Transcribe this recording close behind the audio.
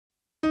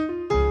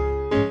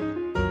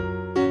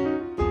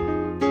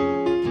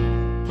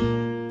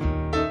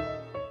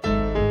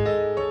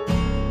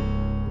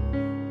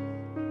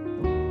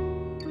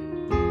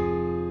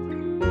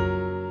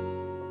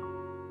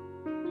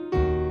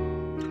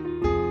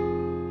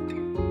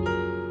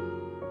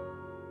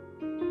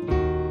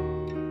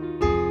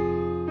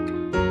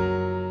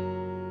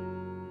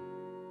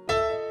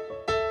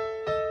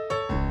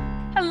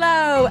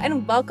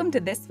and welcome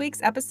to this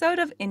week's episode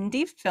of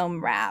Indie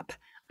Film Wrap.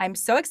 I'm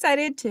so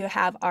excited to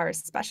have our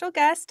special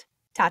guest,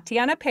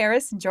 Tatiana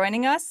Paris,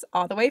 joining us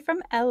all the way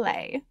from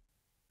LA.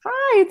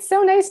 Hi, it's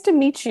so nice to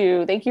meet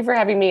you. Thank you for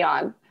having me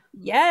on.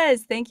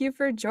 Yes, thank you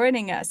for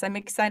joining us. I'm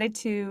excited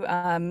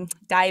to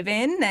dive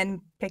in and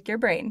pick your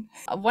brain.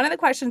 One of the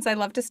questions I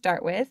love to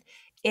start with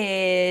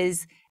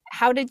is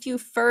how did you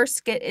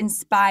first get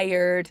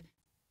inspired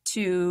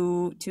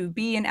to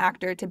be an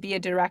actor, to be a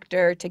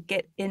director, to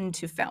get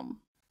into film?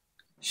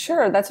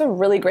 Sure, that's a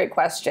really great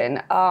question.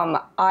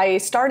 I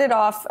started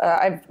off,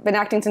 I've been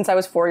acting since I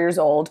was 4 years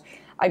old.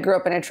 I grew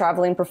up in a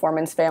traveling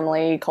performance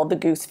family called the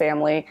Goose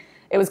family.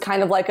 It was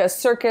kind of like a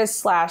circus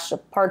slash a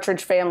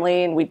partridge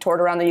family, and we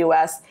toured around the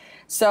US.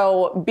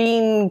 So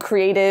being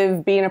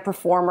creative, being a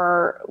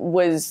performer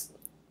was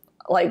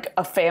like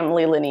a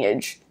family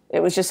lineage.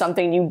 It was just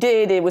something you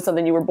did, it was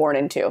something you were born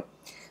into.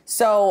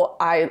 So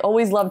I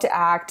always loved to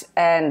act,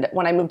 and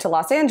when I moved to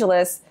Los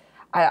Angeles,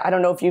 I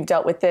don't know if you've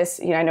dealt with this.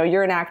 You know, I know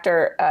you're an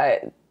actor.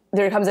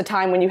 There comes a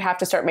time when you have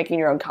to start making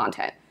your own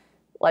content.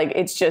 Like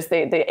it's just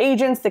the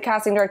agents, the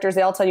casting directors,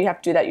 they all tell you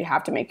have to do that. You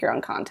have to make your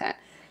own content.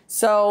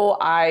 So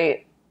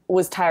I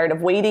was tired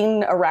of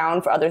waiting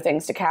around for other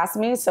things to cast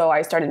me. So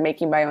I started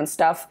making my own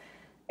stuff.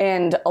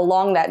 And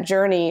along that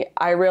journey,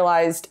 I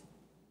realized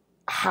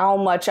how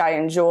much I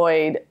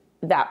enjoyed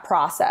that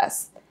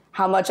process,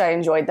 how much I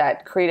enjoyed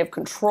that creative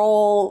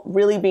control,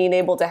 really being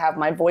able to have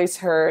my voice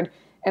heard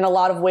in a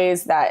lot of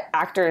ways that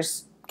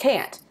actors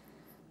can't.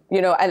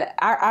 You know, and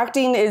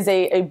acting is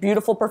a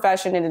beautiful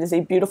profession and it is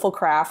a beautiful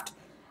craft.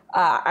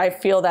 I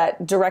feel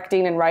that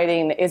directing and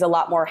writing is a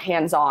lot more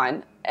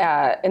hands-on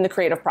in the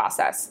creative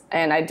process,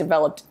 and I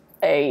developed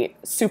a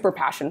super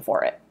passion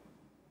for it.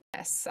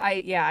 Yes,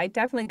 I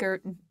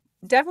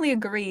definitely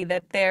agree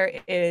that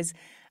there is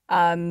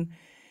um,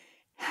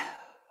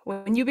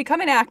 when you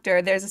become an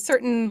actor, there's a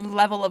certain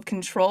level of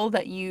control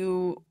that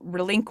you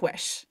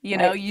relinquish. You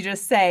know, Right? you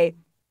just say,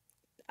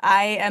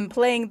 I am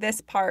playing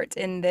this part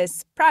in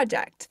this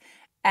project.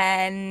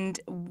 And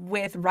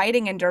with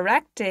writing and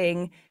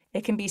directing,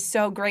 it can be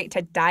so great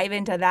to dive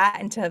into that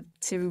and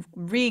to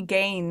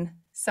regain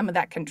some of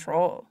that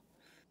control.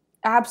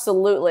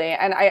 Absolutely.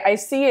 And I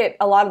see it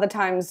a lot of the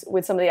times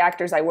with some of the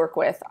actors I work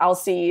with. I'll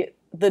see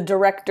the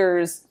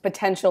director's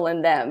potential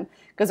in them.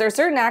 Because there are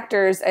certain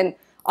actors, and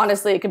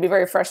honestly, it can be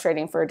very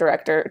frustrating for a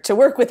director to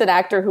work with an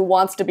actor who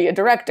wants to be a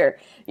director.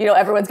 You know,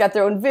 everyone's got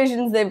their own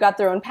visions, they've got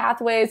their own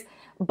pathways.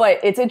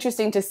 But it's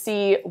interesting to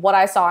see what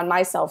I saw in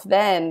myself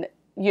then,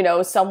 you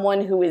know,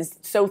 someone who is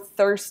so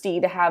thirsty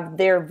to have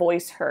their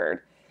voice heard.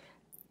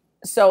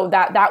 So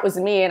that was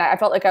me, and I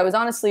felt like I was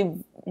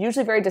honestly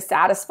usually very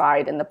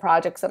dissatisfied in the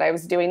projects that I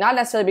was doing, not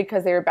necessarily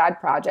because they were bad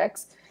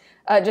projects,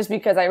 just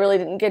because I really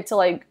didn't get to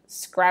like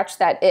scratch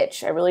that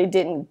itch. I really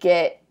didn't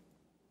get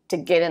to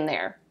get in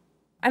there.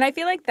 And I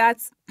feel like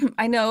that's,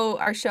 I know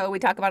our show, we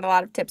talk about a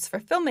lot of tips for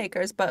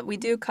filmmakers, but we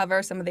do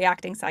cover some of the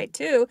acting side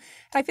too.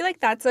 I feel like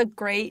that's a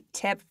great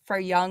tip for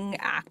young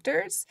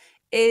actors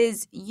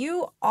is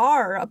you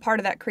are a part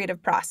of that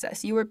creative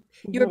process. You were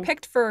Mhm.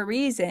 picked for a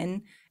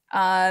reason.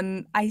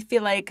 I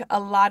feel like a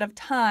lot of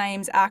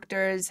times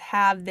actors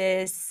have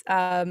this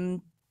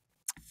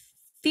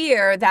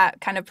fear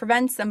that kind of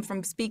prevents them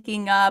from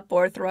speaking up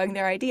or throwing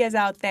their ideas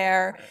out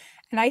there.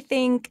 And I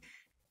think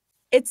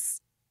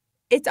it's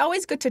it's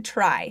always good to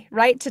try,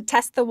 right? To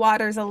test the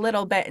waters a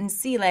little bit and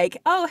see like,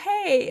 oh,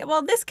 hey,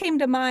 well, this came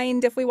to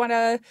mind if we want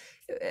to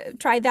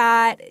try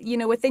that, you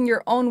know, within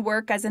your own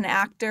work as an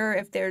actor,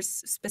 if there's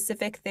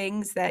specific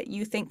things that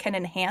you think can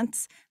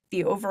enhance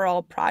the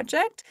overall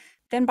project,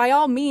 then by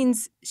all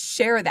means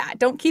share that.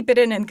 Don't keep it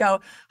in and go,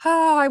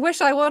 oh, I wish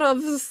I would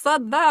have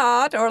said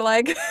that, or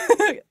like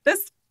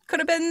this could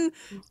have been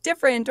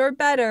different or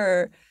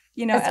better.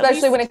 You know, at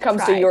Especially when least it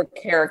comes to try. your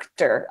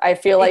character. I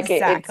feel like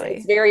it's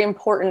Exactly. very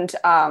important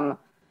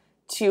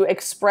to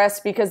express,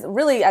 because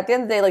really at the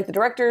end of the day, like the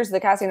directors, the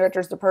casting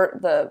directors,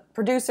 the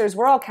producers,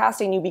 we're all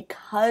casting you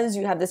because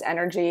you have this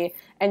energy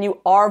and you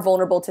are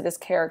vulnerable to this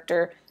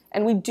character,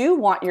 and we do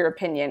want your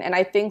opinion. And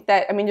I think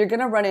that, I mean, you're going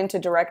to run into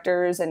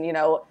directors and, you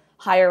know,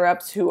 higher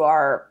ups who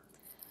are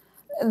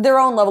their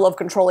own level of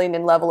controlling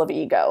and level of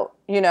ego,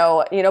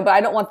 but I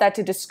don't want that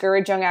to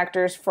discourage young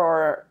actors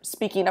for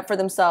speaking up for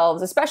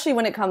themselves, especially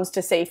when it comes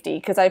to safety,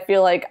 because I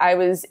feel like I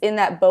was in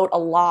that boat a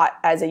lot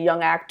as a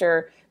young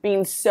actor,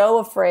 being so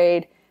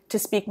afraid to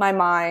speak my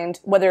mind,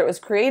 whether it was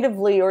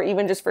creatively or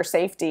even just for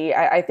safety.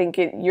 I think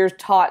you're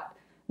taught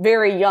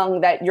very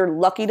young that you're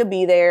lucky to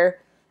be there,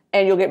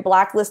 and you'll get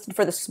blacklisted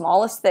for the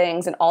smallest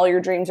things and all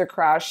your dreams are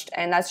crushed,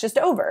 and that's just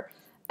over.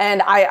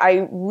 And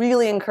I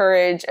really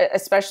encourage,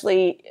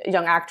 especially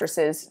young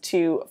actresses,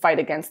 to fight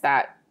against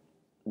that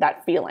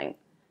feeling.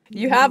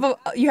 You have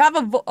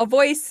a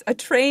voice, a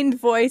trained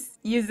voice.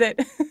 Use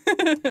it.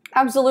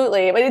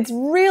 Absolutely, but it's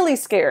really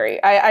scary.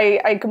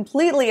 I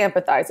completely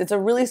empathize. It's a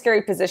really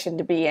scary position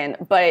to be in,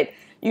 but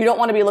you don't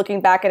want to be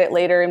looking back at it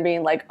later and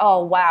being like,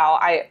 oh, wow,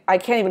 I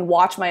can't even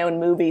watch my own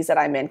movies that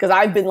I'm in, because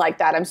I've been like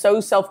that. I'm so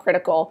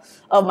self-critical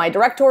of my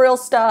directorial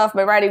stuff,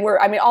 my writing work.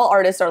 I mean, all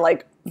artists are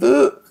like,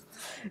 ugh.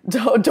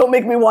 don't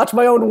make me watch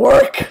my own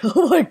work.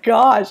 Oh my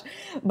gosh.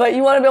 But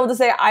you want to be able to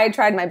say, I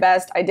tried my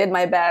best, I did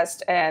my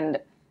best, and,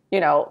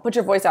 put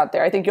your voice out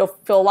there. I think you'll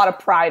feel a lot of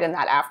pride in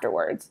that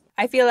afterwards.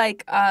 I feel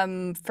like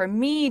for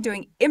me,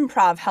 doing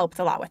improv helped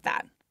a lot with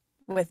that.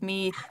 With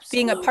me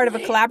being a part of a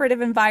Absolutely.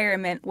 collaborative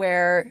environment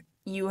where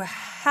you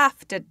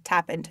have to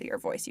tap into your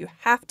voice, you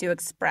have to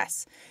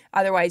express.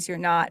 Otherwise, you're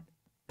not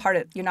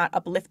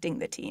uplifting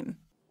the team.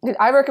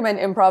 I recommend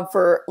improv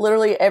for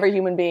literally every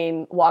human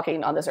being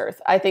walking on this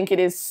earth. I think it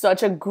is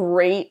such a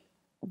great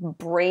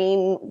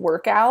brain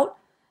workout.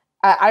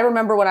 I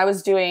remember when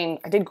I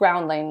did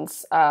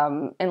Groundlings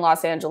in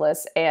Los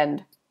Angeles,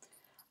 and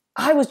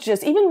I was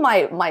just, even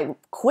my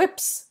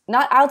quips,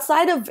 not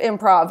outside of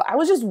improv, I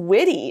was just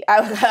witty.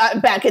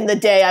 Back in the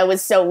day, I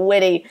was so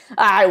witty.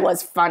 I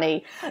was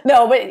funny.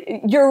 No,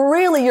 but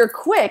you're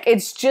quick.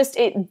 It's just,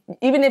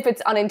 even if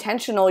it's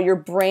unintentional, your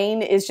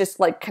brain is just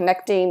like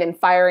connecting and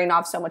firing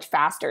off so much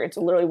faster. It's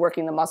literally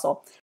working the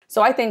muscle.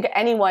 So I think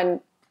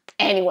anyone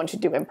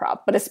should do improv,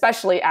 but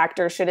especially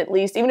actors should, at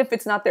least, even if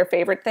it's not their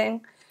favorite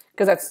thing,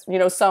 because that's,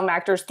 some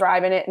actors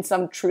thrive in it and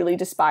some truly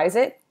despise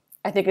it.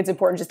 I think it's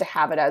important just to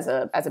have it as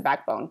a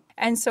backbone.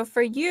 And so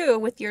for you,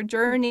 with your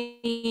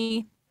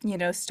journey,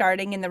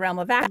 starting in the realm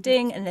of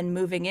acting and then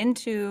moving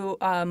into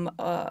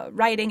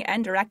writing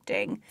and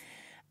directing,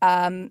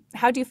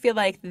 how do you feel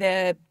like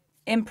the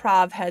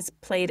improv has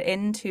played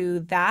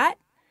into that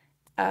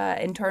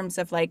in terms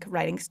of like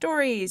writing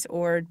stories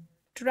or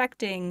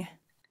directing?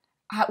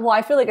 Well,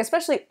 I feel like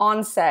especially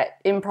on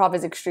set, improv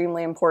is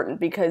extremely important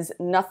because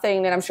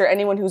nothing, and I'm sure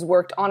anyone who's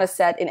worked on a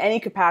set in any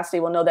capacity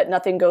will know that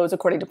nothing goes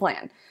according to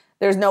plan.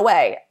 There's no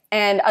way.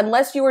 And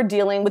unless you are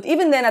dealing with,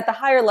 even then at the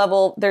higher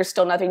level, there's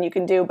still nothing you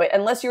can do. But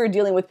unless you are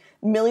dealing with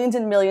millions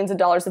and millions of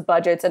dollars of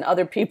budgets and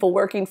other people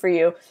working for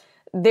you,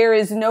 there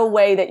is no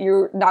way that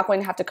you're not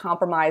going to have to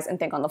compromise and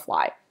think on the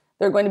fly.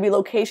 There are going to be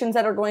locations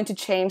that are going to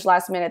change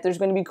last minute. There's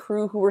going to be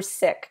crew who are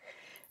sick.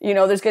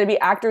 There's going to be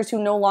actors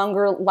who no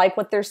longer like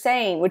what they're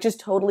saying, which is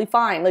totally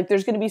fine. Like,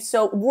 there's going to be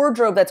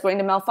wardrobe that's going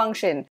to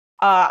malfunction.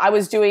 I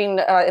was doing,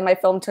 in my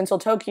film Tinsel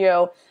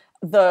Tokyo,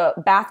 the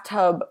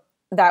bathtub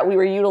that we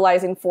were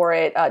utilizing for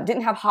it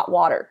didn't have hot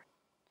water.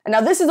 And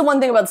now this is the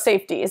one thing about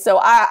safety. So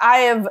I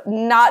have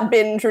not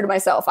been true to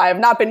myself. I have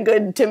not been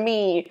good to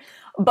me.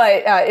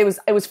 But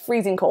it was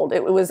freezing cold.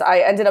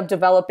 I ended up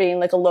developing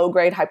like a low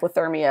grade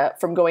hypothermia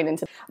from going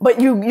into. But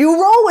you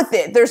roll with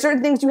it. There's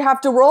certain things you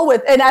have to roll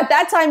with. And at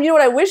that time,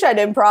 what I wish I'd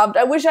improv'd?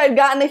 I wish I'd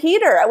gotten a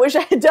heater. I wish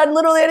I had done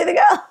literally anything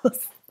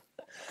else.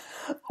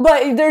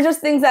 But there's just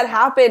things that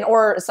happen,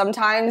 or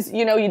sometimes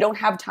you don't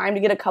have time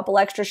to get a couple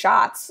extra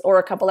shots or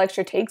a couple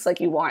extra takes like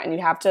you want, and you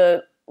have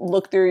to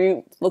look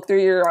through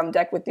your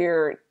deck with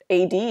your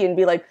AD and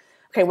be like,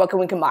 okay, what can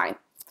we combine?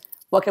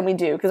 What can we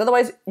do? Because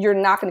otherwise, you're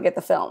not going to get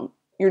the film.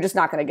 You're just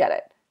not going to get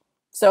it.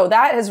 So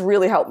that has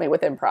really helped me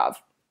with improv.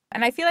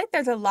 And I feel like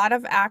there's a lot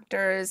of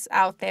actors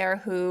out there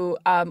who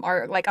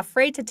are like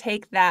afraid to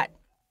take that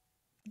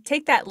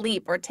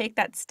leap or take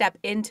that step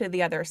into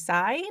the other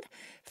side.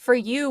 For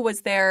you,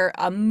 was there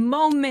a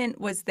moment?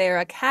 Was there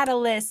a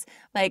catalyst?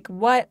 Like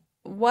what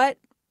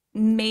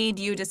made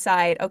you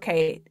decide,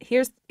 okay,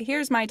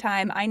 here's my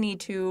time. I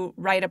need to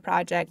write a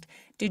project.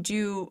 Did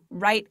you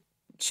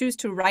choose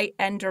to write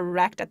and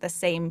direct at the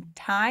same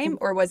time?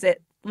 Or was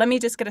it, let me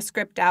just get a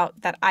script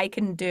out that I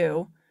can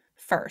do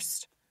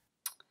first?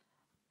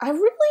 I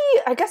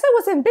guess I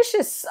was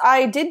ambitious.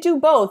 I did do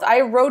both.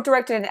 I wrote,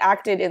 directed, and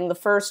acted in the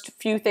first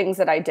few things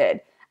that I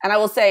did. And I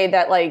will say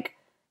that, like,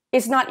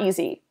 it's not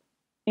easy.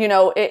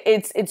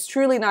 It's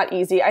truly not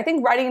easy. I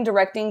think writing and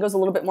directing goes a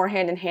little bit more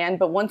hand in hand,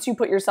 but once you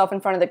put yourself in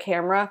front of the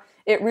camera,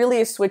 it really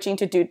is switching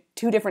to do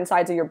two different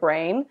sides of your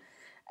brain.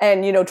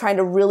 And, trying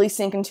to really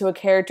sink into a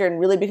character and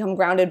really become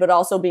grounded, but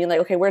also being like,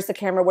 okay, where's the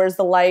camera? Where's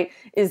the light?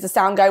 Is the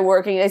sound guy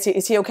working?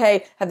 Is he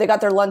okay? Have they got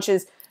their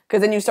lunches?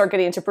 Because then you start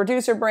getting into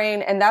producer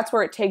brain, and that's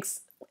where it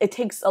takes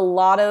a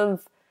lot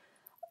of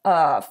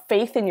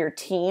faith in your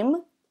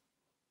team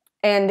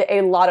and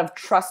a lot of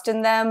trust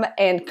in them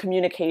and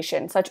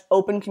communication, such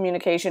open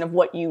communication of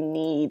what you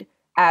need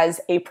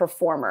as a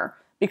performer,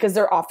 because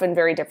they're often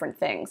very different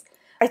things.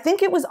 I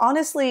think it was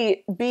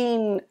honestly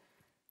it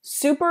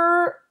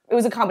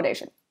was a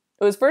combination.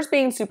 It was first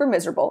being super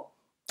miserable.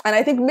 And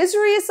I think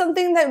misery is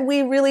something that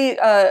we really,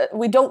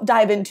 we don't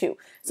dive into.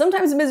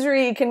 Sometimes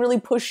misery can really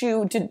push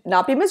you to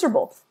not be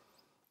miserable.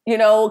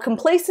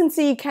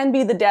 Complacency can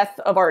be the death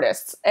of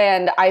artists.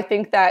 And I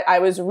think that I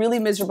was really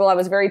miserable. I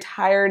was very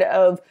tired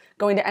of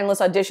going to endless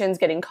auditions,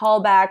 getting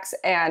callbacks,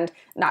 and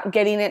not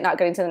getting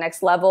to the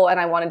next level. And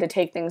I wanted to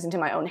take things into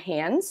my own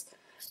hands.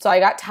 So I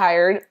got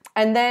tired.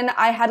 And then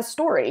I had a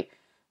story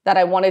that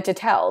I wanted to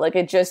tell. Like,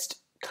 it just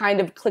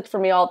kind of clicked for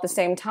me all at the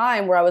same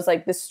time, where I was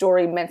like, this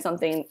story meant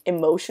something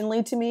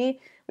emotionally to me,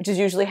 which is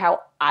usually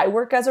how I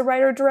work as a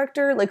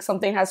writer-director. Like,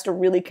 something has to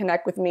really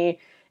connect with me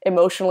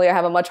emotionally. I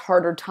have a much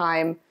harder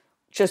time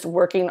just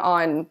working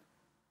on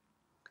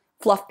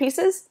fluff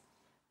pieces,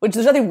 which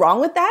there's nothing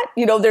wrong with that.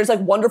 There's like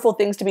wonderful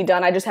things to be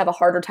done. I just have a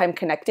harder time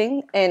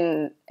connecting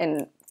and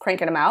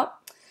cranking them out.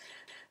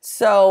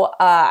 So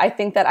I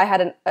think that I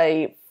had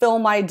a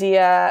film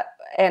idea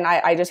and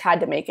I just had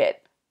to make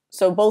it.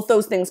 So both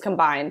those things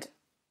combined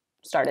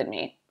started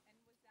me.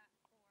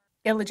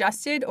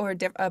 Ill-adjusted or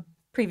a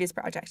previous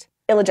project?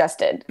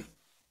 Ill-adjusted.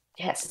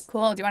 Yes.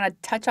 Cool. Do you want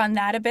to touch on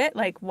that a bit?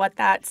 Like what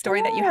that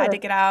story that you had to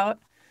Sure. get out?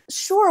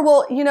 Sure.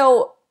 Well,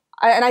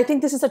 and I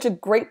think this is such a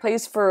great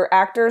place for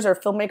actors or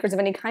filmmakers of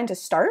any kind to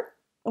start,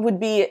 would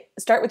be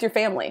start with your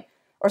family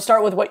or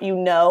start with what you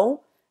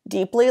know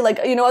deeply. Like,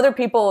 other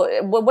people,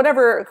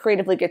 whatever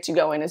creatively gets you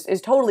going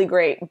is totally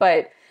great.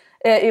 But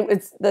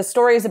it's the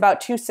story is about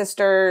two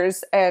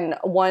sisters and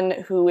one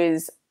who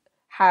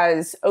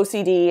has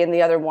OCD and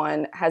the other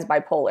one has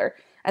bipolar.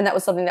 And that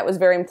was something that was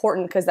very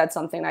important because that's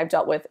something I've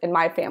dealt with in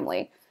my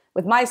family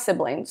with my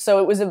siblings. So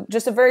it was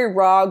just a very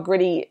raw,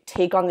 gritty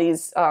take on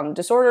these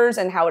disorders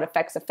and how it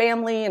affects a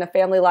family and a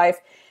family life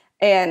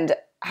and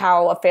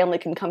how a family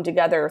can come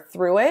together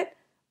through it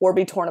or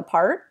be torn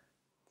apart.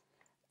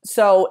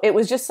 So it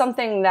was just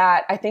something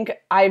that I think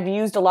I've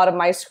used a lot of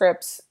my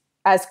scripts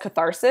as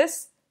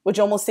catharsis, which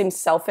almost seems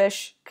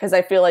selfish because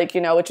I feel like,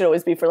 it should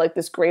always be for like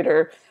this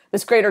greater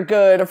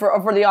good or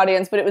for the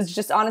audience, but it was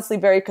just honestly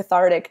very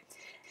cathartic.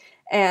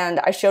 And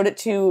I showed it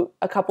to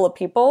a couple of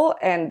people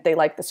and they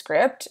liked the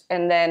script.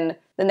 And then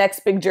the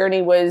next big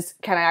journey was,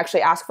 can I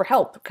actually ask for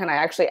help? Can I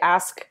actually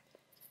ask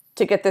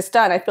to get this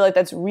done? I feel like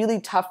that's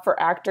really tough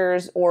for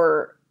actors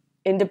or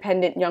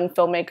independent young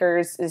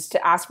filmmakers, is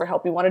to ask for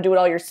help. You want to do it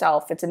all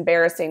yourself. It's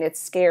embarrassing. It's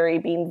scary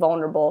being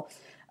vulnerable.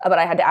 But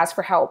I had to ask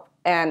for help.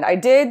 And I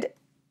did.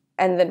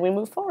 And then we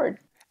moved forward.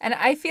 And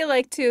I feel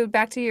like too,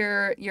 back to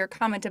your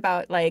comment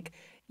about like,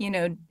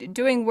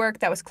 doing work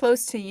that was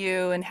close to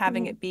you and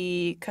having it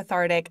be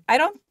cathartic. I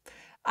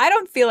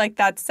don't feel like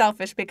that's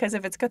selfish, because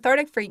if it's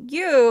cathartic for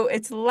you,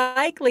 it's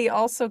likely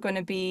also going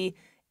to be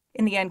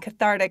in the end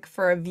cathartic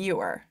for a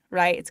viewer,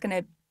 right? It's going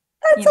to,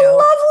 That's a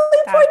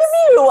lovely point of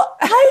view.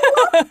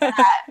 I love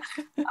that.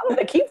 I'm going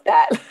to keep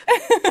that.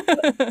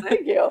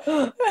 Thank you.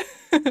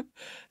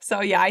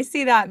 So yeah, I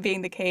see that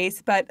being the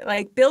case. But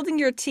like building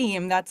your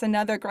team, that's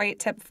another great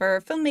tip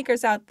for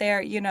filmmakers out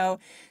there.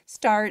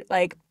 Start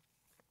like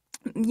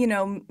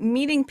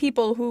meeting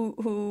people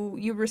who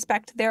you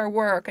respect their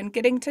work and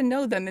getting to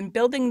know them and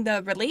building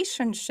the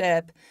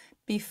relationship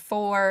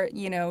before,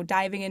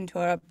 diving into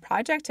a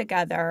project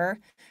together.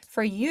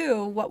 For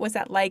you, what was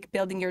that like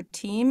building your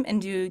team? And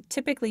do you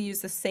typically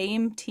use the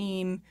same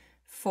team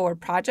for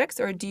projects,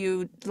 or do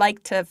you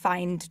like to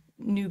find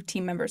new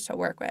team members to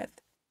work with?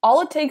 All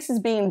it takes is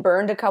being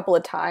burned a couple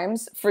of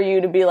times for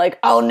you to be like,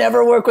 I'll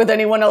never work with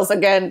anyone else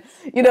again.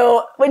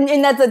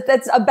 And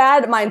that's a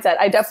bad mindset.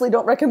 I definitely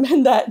don't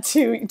recommend that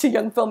to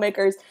young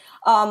filmmakers.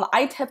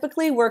 I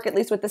typically work at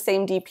least with the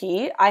same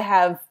DP. I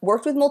have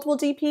worked with multiple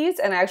DPs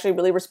and I actually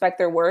really respect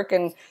their work.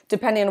 And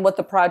depending on what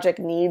the project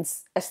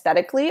needs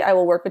aesthetically, I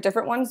will work with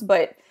different ones.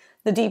 But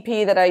the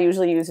DP that I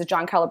usually use is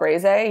John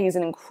Calabrese. He's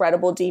an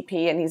incredible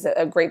DP and he's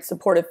a great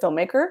supportive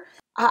filmmaker.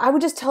 I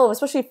would just tell,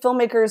 especially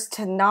filmmakers,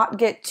 to not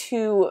get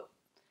too,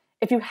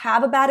 if you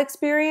have a bad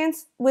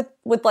experience with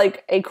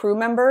like a crew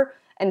member,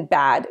 and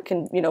bad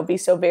can, be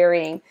so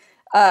varying,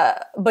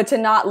 but to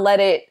not let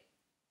it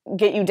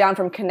get you down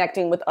from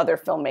connecting with other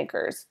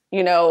filmmakers.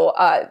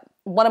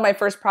 One of my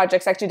first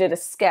projects, I actually did a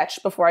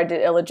sketch before I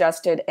did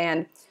Ill-Adjusted,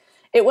 and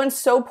it went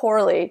so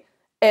poorly,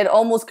 it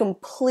almost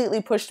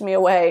completely pushed me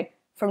away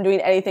from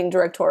doing anything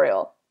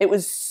directorial. It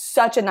was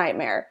such a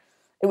nightmare.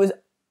 It was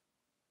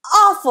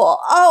awful.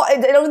 Oh,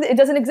 it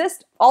doesn't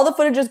exist. All the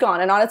footage is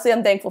gone. And honestly,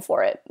 I'm thankful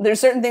for it. There's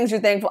certain things you're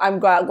thankful. I'm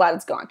glad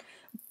it's gone.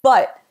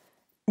 But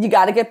you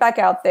got to get back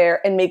out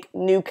there and make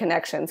new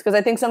connections. Because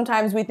I think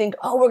sometimes we think,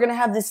 oh, we're going to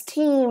have this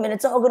team and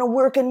it's all going to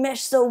work and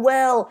mesh so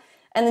well.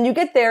 And then you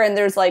get there and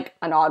there's like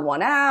an odd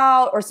one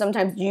out, or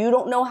sometimes you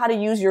don't know how to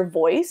use your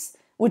voice,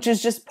 which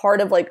is just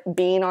part of like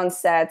being on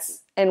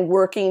sets and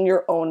working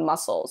your own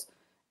muscles.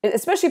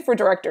 Especially for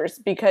directors,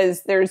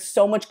 because there's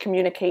so much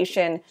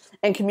communication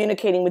and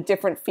communicating with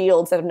different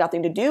fields that have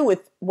nothing to do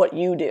with what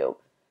you do.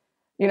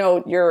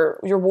 Your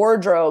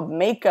wardrobe,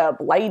 makeup,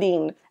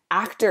 lighting,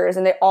 actors,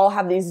 and they all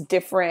have these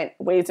different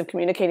ways of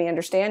communicating,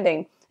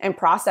 understanding, and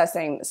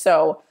processing.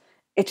 So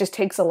it just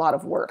takes a lot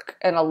of work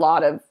and a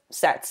lot of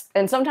sets.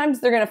 And sometimes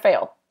they're going to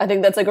fail. I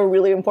think that's like a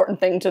really important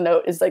thing to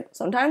note, is like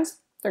sometimes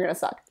they're going to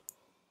suck.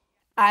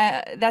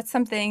 That's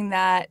something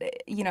that,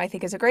 I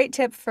think is a great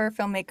tip for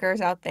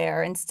filmmakers out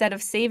there. Instead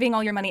of saving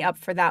all your money up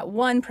for that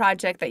one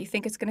project that you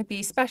think is going to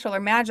be special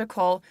or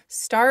magical,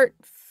 start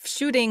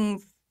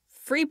shooting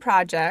free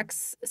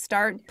projects,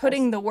 start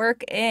putting the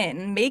work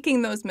in,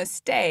 making those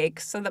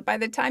mistakes so that by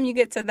the time you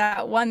get to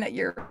that one that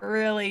you're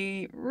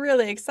really,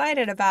 really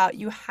excited about,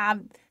 you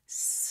have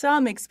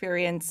some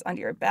experience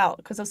under your belt,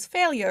 because those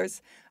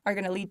failures are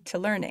going to lead to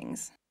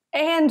learnings.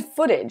 And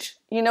footage.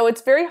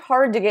 It's very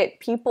hard to get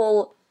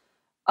people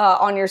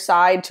on your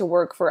side to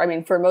work for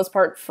the most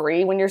part,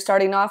 free when you're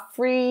starting off,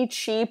 free,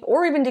 cheap,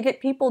 or even to get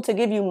people to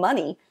give you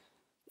money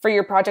for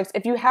your projects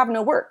if you have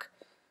no work.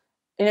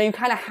 You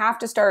kind of have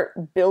to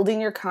start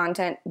building your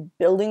content,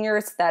 building your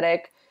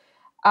aesthetic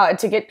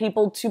to get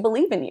people to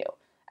believe in you.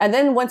 And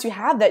then once you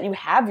have that, you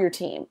have your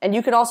team. And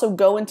you can also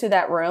go into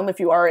that room if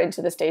you are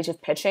into the stage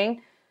of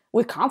pitching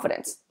with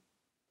confidence.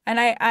 And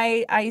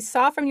I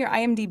saw from your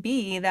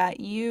IMDb that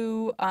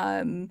you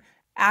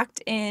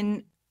act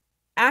in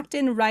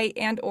write,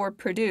 and or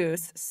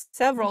produce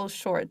several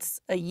shorts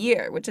a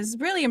year, which is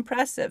really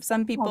impressive.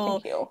 Some Oh, people,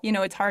 thank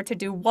you. it's hard to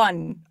do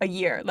one a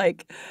year.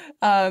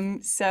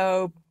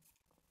 So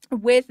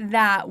with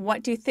that,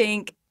 what do you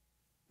think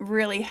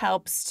really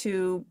helps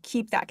to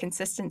keep that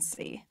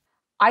consistency?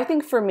 I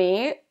think for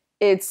me,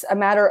 it's a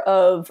matter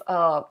of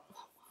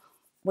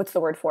what's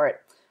the word for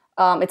it?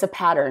 It's a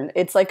pattern.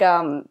 It's like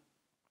I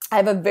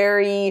have a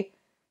very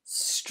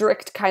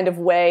strict kind of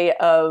way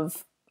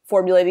of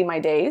formulating my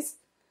days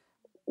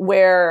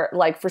where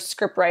like for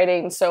script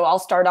writing, so I'll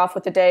start off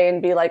with the day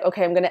and be like,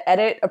 okay, I'm going to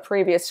edit a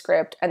previous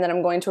script and then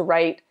I'm going to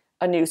write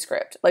a new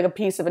script, like a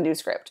piece of a new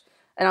script.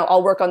 And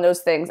I'll work on those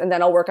things and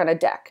then I'll work on a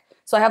deck.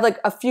 So I have like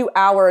a few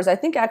hours. I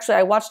think actually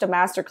I watched a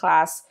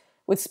masterclass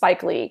with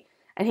Spike Lee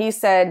and he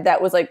said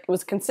that was like, it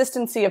was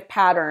consistency of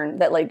pattern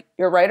that like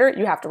you're a writer,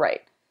 you have to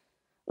write.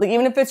 Like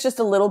even if it's just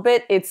a little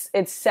bit, it's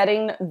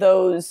setting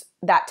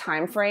that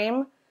time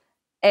frame.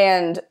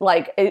 And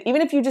like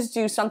even if you just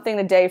do something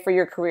a day for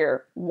your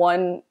career,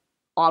 one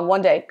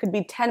day, could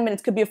be 10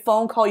 minutes, could be a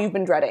phone call you've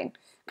been dreading,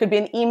 could be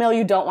an email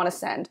you don't want to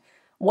send.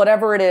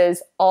 Whatever it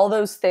is, all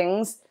those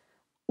things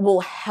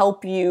will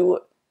help you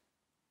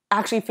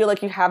actually feel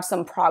like you have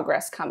some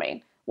progress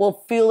coming.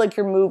 Will feel like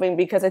you're moving,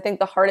 because I think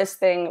the hardest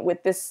thing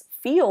with this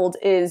field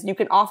is you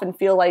can often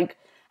feel like,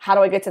 how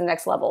do I get to the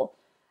next level?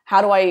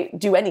 How do I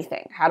do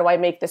anything? How do I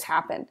make this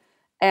happen?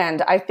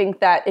 And I think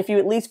that if you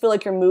at least feel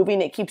like you're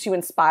moving, it keeps you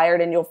inspired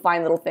and you'll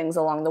find little things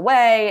along the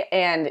way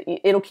and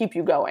it'll keep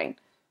you going.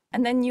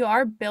 And then you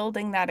are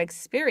building that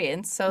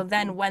experience. So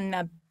then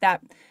when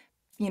that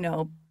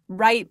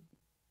right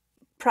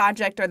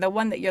project, or the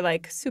one that you're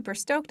like super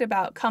stoked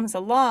about, comes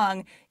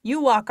along, you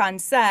walk on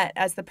set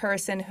as the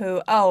person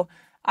who, oh,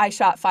 I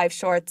shot 5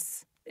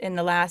 shorts in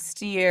the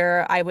last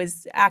year. I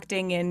was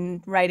acting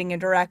and writing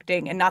and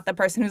directing, and not the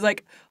person who's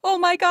like, oh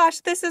my gosh,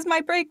 this is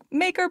my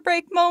make or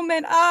break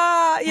moment.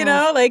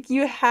 Like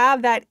you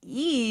have that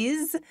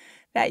ease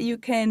that you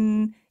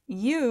can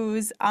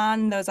use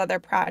on those other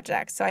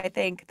projects. So I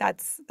think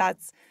that's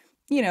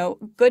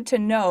good to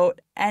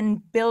note,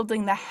 and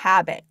building the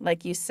habit,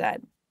 like you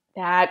said.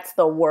 That's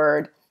the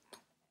word.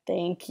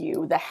 Thank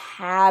you. The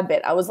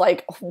habit. I was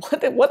like,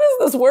 what is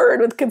this word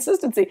with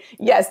consistency?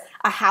 Yes,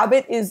 a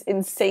habit is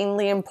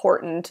insanely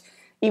important.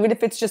 Even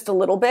if it's just a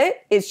little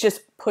bit, it's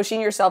just pushing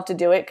yourself to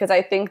do it. Because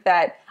I think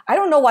that, I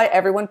don't know why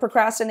everyone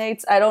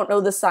procrastinates. I don't know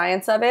the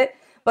science of it.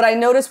 But I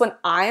notice when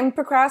I'm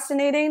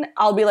procrastinating,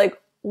 I'll be like,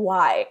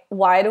 why?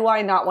 Why do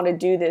I not want to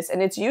do this?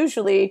 And it's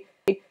usually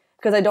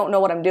because I don't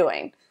know what I'm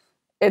doing.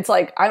 It's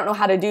like, I don't know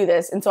how to do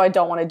this, and so I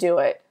don't want to do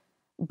it.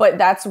 But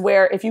that's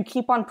where, if you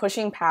keep on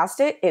pushing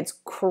past it, it's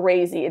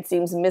crazy. It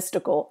seems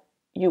mystical.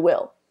 You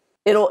will.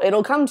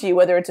 It'll come to you,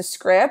 whether it's a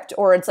script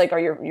or it's like, or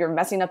you're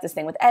messing up this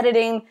thing with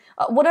editing,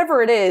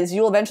 whatever it is,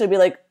 you'll eventually be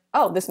like,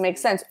 oh, this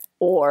makes sense.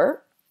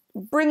 Or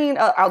bringing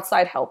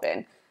outside help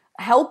in.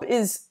 Help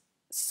is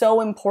so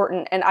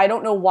important. And I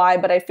don't know why,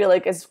 but I feel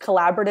like as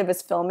collaborative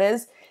as film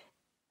is,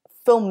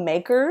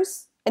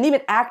 filmmakers and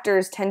even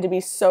actors tend to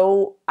be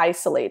so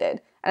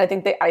isolated. And I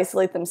think they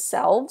isolate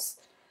themselves.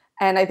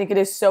 And I think it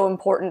is so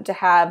important to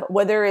have,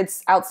 whether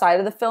it's outside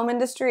of the film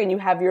industry and you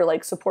have your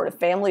like supportive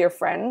family or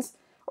friends,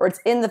 or it's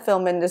in the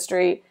film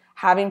industry,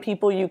 having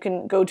people you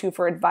can go to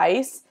for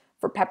advice,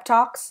 for pep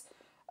talks,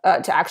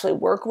 to actually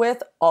work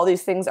with. All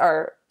these things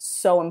are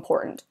so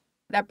important.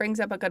 That brings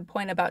up a good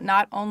point about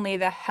not only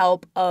the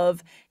help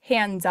of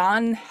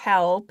hands-on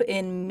help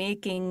in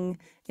making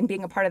and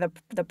being a part of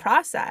the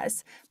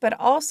process, but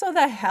also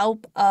the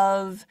help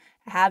of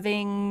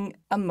having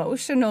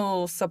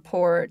emotional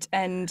support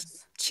and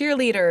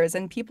cheerleaders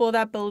and people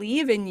that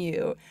believe in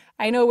you.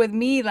 I know with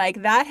me,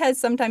 like that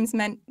has sometimes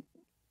meant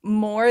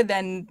more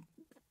than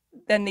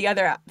the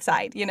other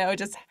side,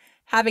 just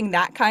having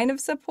that kind of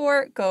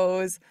support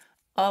goes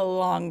a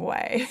long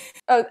way.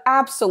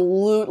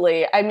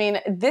 Absolutely. I mean,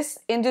 this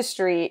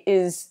industry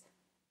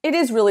it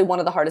is really one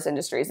of the hardest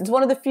industries. It's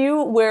one of the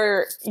few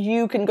where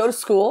you can go to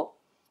school,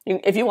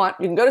 if you want,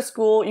 you can go to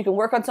school, you can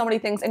work on so many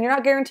things, and you're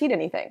not guaranteed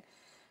anything.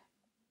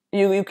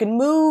 You can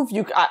move,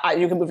 you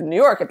can move to New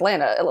York,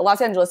 Atlanta,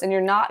 Los Angeles, and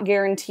you're not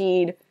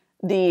guaranteed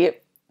the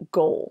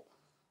goal.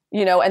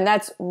 And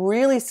that's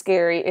really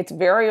scary. It's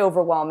very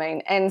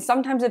overwhelming. And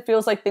sometimes it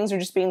feels like things are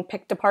just being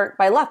picked apart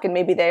by luck, and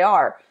maybe they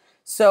are.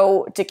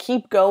 So to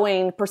keep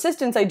going,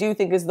 persistence, I do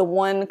think, is the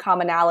one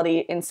commonality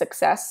in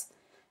success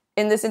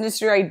in this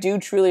industry. I do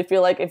truly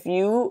feel like if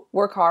you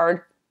work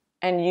hard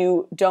and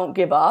you don't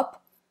give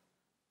up,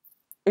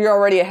 you're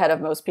already ahead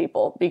of most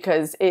people,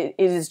 because it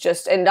is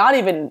just, and not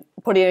even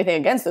putting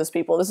anything against those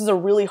people. This is a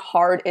really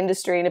hard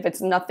industry. And if it's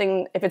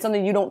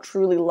something you don't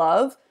truly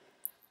love,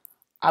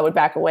 I would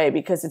back away,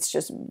 because it's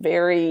just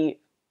very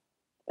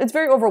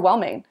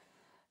overwhelming.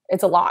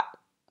 It's a lot.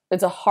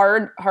 It's a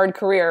hard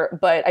career,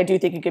 but I do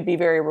think it could be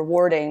very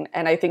rewarding.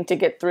 And I think to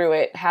get through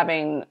it,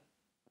 having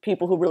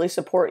people who really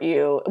support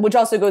you, which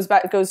also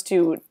goes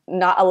to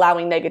not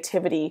allowing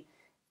negativity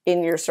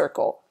in your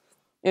circle.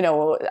 You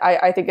know,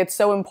 I think it's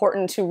so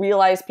important to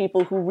realize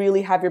people who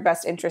really have your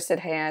best interests at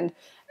hand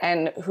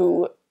and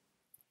who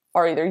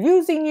are either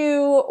using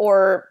you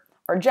or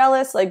are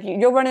jealous. Like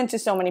you'll run into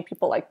so many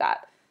people like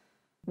that.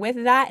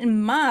 With that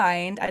in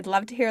mind, I'd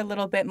love to hear a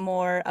little bit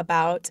more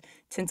about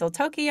Tinsel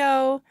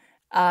Tokyo.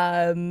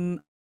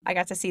 I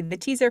got to see the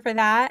teaser for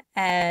that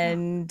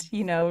and,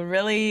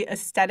 really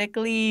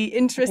aesthetically Thank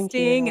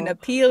interesting and you.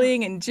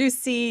 appealing and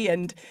juicy.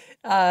 And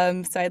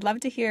so I'd love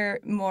to hear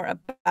more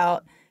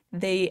about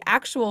the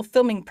actual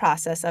filming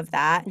process of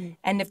that.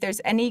 And if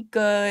there's any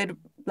good,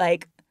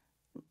 like,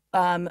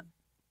 um,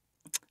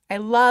 I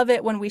love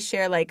it when we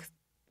share like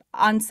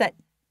on-set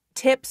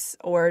tips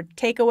or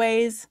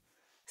takeaways.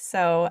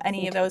 So any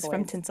Some of those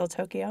from takeaways. Tinsel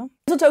Tokyo?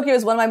 Tinsel Tokyo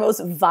is one of my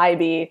most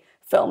vibey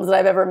films that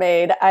I've ever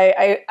made.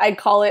 I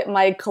call it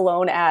my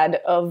cologne ad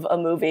of a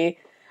movie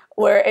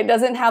where it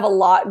doesn't have a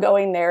lot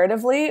going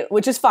narratively,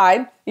 which is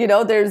fine. You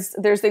know, there's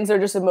things that are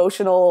just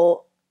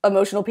emotional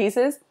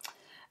pieces.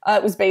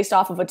 It was based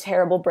off of a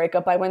terrible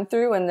breakup I went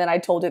through, and then I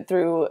told it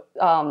through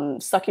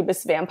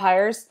succubus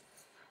vampires.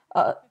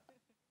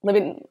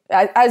 Living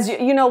as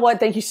you know what?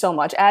 Thank you so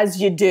much.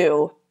 As you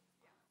do,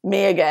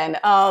 me again.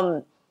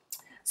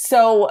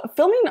 So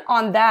filming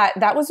on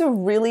that was a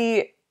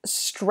really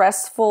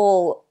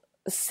stressful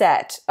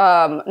set.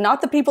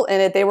 Not the people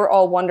in it; they were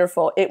all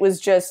wonderful. It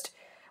was just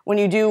when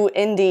you do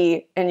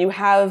indie and you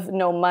have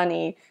no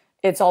money,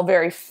 it's all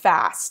very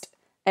fast,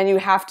 and you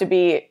have to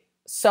be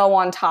so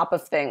on top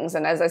of things.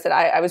 And as I said,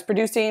 I was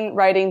producing,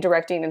 writing,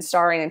 directing, and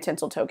starring in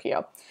Tinsel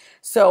Tokyo.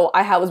 So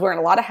I was wearing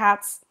a lot of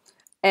hats,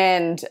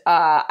 and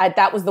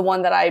that was the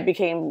one that I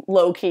became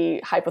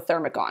low-key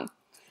hypothermic on.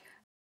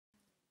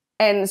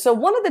 And so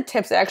one of the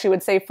tips I actually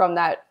would say from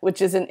that,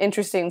 which is an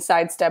interesting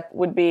sidestep,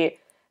 would be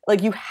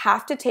like you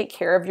have to take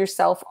care of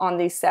yourself on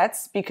these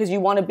sets because you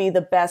want to be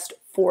the best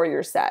for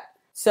your set.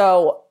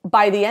 So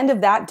by the end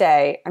of that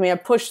day, I mean, I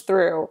pushed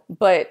through,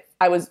 but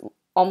I was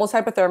almost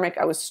hypothermic.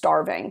 I was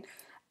starving.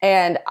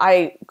 And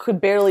I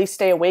could barely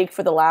stay awake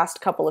for the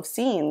last couple of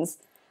scenes.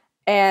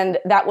 And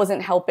that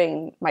wasn't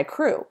helping my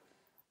crew.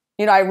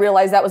 You know, I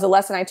realized that was a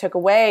lesson I took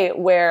away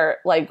where,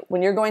 like,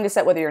 when you're going to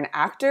set, whether you're an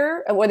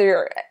actor, whether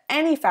you're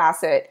any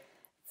facet,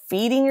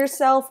 feeding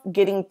yourself,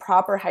 getting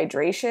proper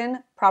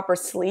hydration, proper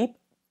sleep,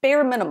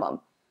 bare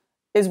minimum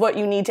is what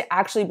you need to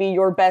actually be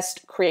your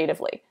best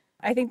creatively.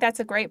 I think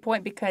that's a great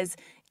point because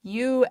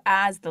you,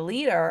 as the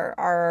leader,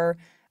 are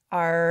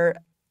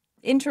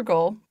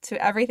integral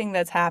to everything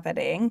that's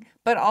happening,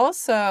 but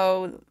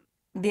also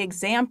the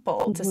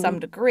example to some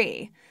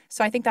degree.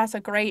 So I think that's a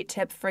great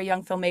tip for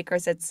young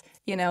filmmakers. It's,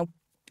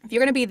 if you're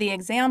going to be the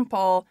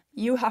example,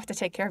 you have to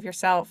take care of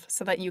yourself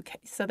so that you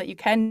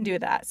can do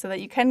that, so that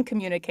you can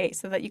communicate,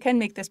 so that you can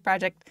make this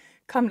project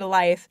come to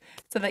life,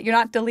 so that you're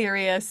not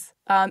delirious,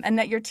 and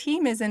that your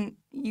team isn't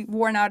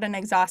worn out and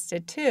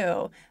exhausted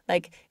too.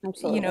 Like,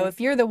 Absolutely. if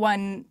you're the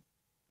one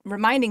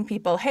reminding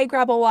people, hey,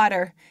 grab a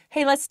water,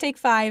 hey, let's take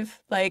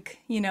 5, like,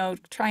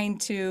 trying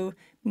to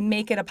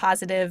make it a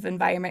positive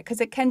environment because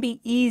it can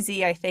be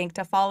easy, I think,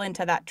 to fall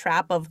into that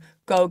trap of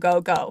go, go,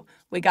 go.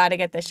 We got to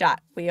get the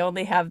shot. We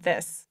only have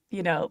this,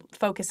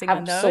 focusing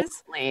on those.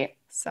 Absolutely.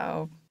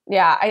 So,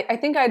 Yeah, I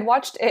think I'd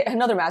watched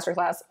another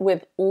masterclass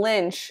with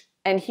Lynch,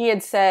 and he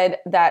had said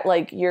that,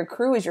 like, your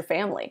crew is your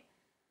family.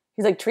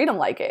 He's like, treat them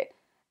like it.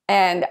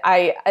 And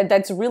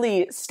that's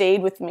really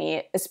stayed with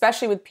me,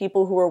 especially with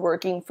people who are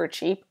working for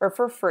cheap or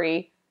for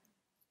free.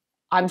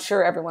 I'm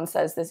sure everyone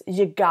says this.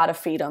 You gotta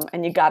feed them,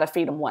 and you gotta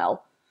feed them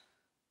well.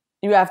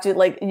 You have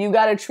to, you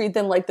gotta treat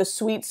them like the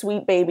sweet,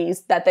 sweet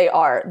babies that they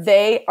are.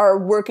 They are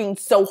working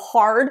so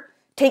hard.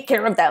 Take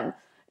care of them,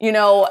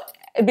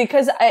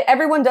 because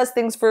everyone does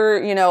things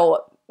for,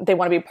 they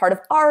want to be a part of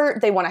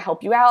art. They want to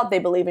help you out. They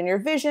believe in your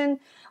vision,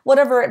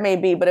 whatever it may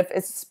be. But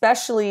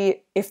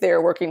especially if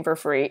they're working for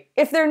free,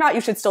 if they're not,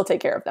 you should still take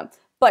care of them.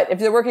 But if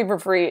they're working for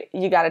free,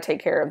 you got to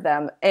take care of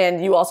them.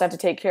 And you also have to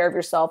take care of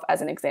yourself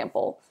as an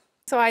example.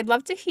 So I'd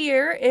love to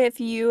hear if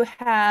you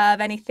have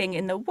anything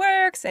in the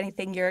works,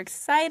 anything you're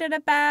excited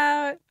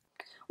about.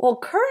 Well,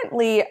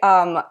 currently,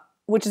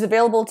 which is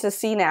available to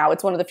see now,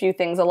 it's one of the few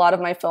things. A lot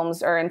of my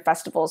films are in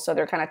festivals, so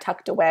they're kind of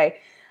tucked away.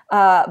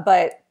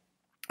 But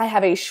I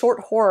have a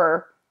short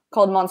horror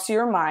called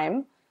Monsieur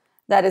Mime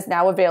that is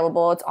now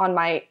available. It's on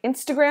my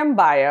Instagram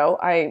bio.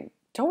 I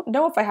don't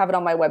know if I have it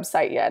on my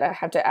website yet. I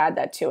have to add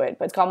that to it.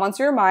 But it's called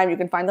Monsieur Mime. You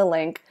can find the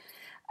link.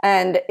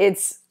 And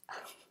it's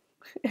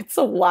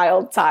a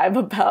wild time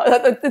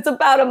it's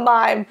about a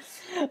mime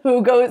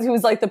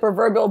who's like the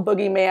proverbial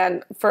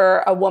boogeyman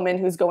for a woman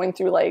who's going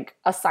through like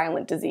a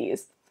silent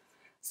disease.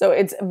 So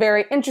it's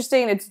very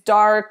interesting. It's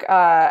dark,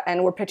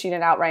 and we're pitching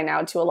it out right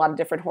now to a lot of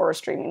different horror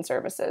streaming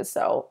services.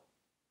 So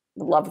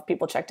would love if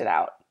people checked it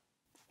out.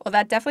 Well,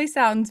 that definitely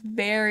sounds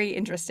very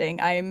interesting.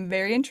 I am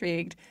very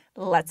intrigued.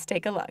 Let's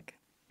take a look.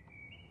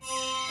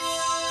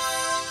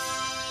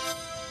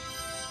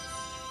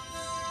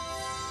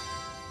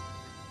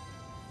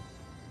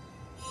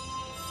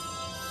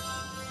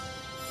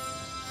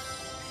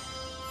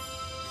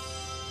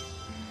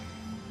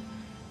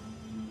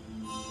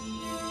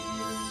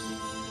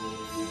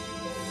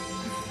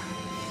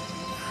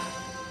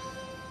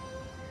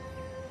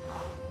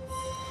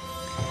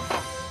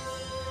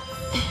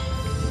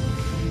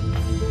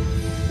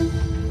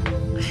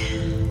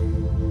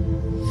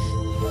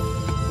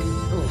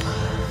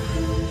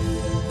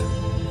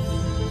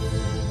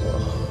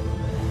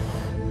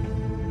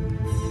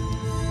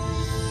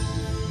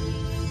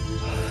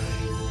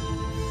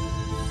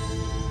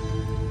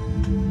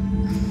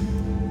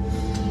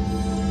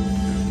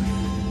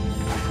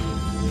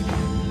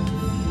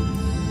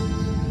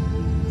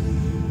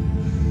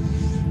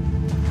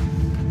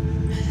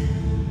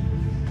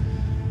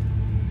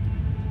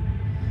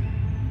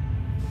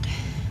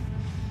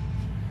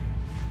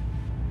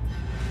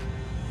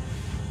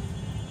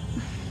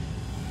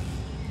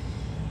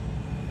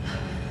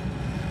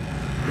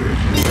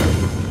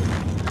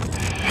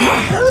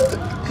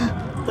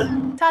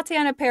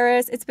 Tatiana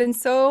Paris, it's been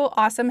so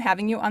awesome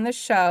having you on the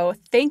show.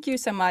 Thank you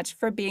so much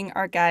for being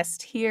our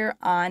guest here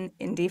on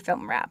Indie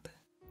Film Wrap.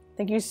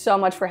 Thank you so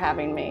much for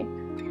having me.